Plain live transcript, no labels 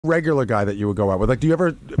regular guy that you would go out with? Like, do you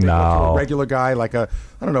ever to a regular guy, like I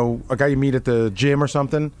don't know, a guy you meet at the gym or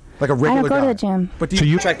something? Like a regular guy. I don't go to the gym. But do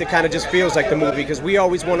you track that kind of just feels like the movie, because we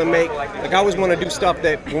always want to make, like I always want to do stuff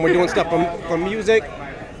that when we're doing stuff for music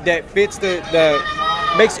that fits the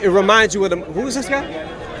makes it reminds you of the, who is this guy?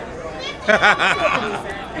 I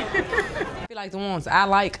feel like the ones I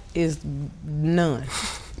like is none.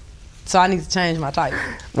 So I need to change my type.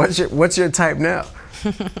 What's your type now?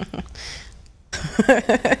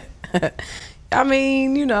 I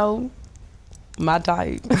mean, you know, my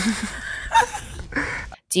type.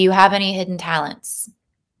 Do you have any hidden talents?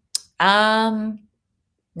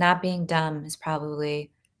 Not being dumb is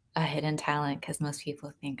probably a hidden talent because most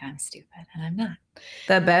people think I'm stupid and I'm not.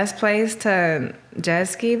 The best place to jet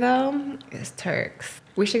ski though is Turks.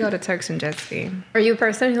 We should go to Turks and jet ski. Are you a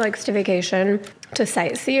person who likes to vacation to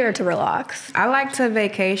sightsee or to relax? I like to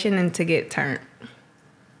vacation and to get turned.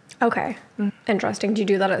 Okay, interesting. Do you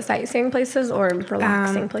do that at sightseeing places or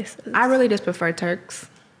relaxing places? I really just prefer Turks.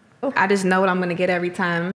 I just know what I'm gonna get every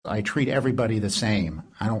time. I treat everybody the same.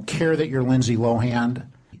 I don't care that you're Lindsay Lohan.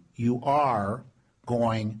 You are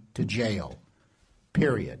going to jail.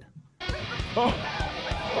 Period.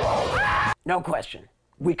 No question.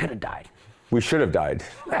 We could have died. We should have died.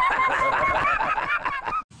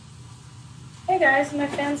 Hey guys, my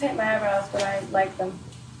fans hate my eyebrows, but I like them.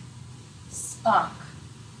 Spock.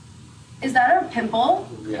 Is that a pimple?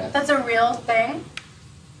 Yeah. That's a real thing?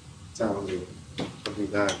 Tell me.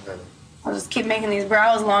 That. I'll just keep making these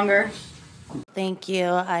brows longer. Thank you.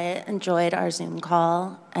 I enjoyed our Zoom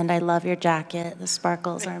call, and I love your jacket. The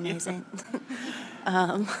sparkles are amazing.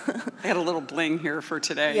 I had a little bling here for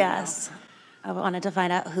today. Yes. I wanted to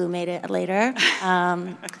find out who made it later.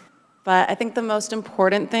 But I think the most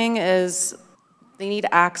important thing is they need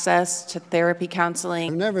access to therapy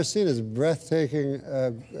counseling. I've never seen as breathtaking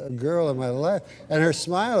a girl in my life. And her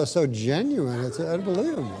smile is so genuine. It's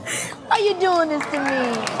unbelievable. Why are you doing this to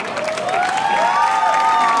me?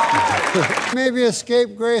 Maybe a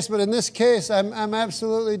scapegrace, but in this case, I'm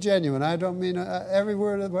absolutely genuine. I don't mean every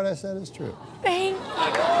word of what I said is true. Thank you.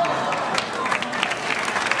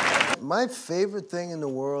 My favorite thing in the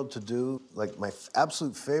world to do, like my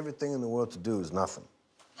absolute favorite thing in the world to do is nothing.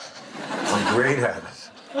 I'm great at it.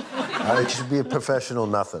 I should be a professional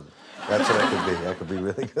nothing. That's what I could be. I could be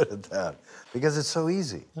really good at that. Because it's so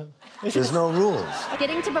easy. There's no rules.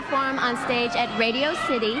 Getting to perform on stage at Radio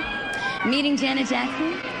City, meeting Janet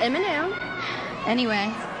Jackson, Eminem.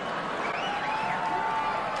 Anyway.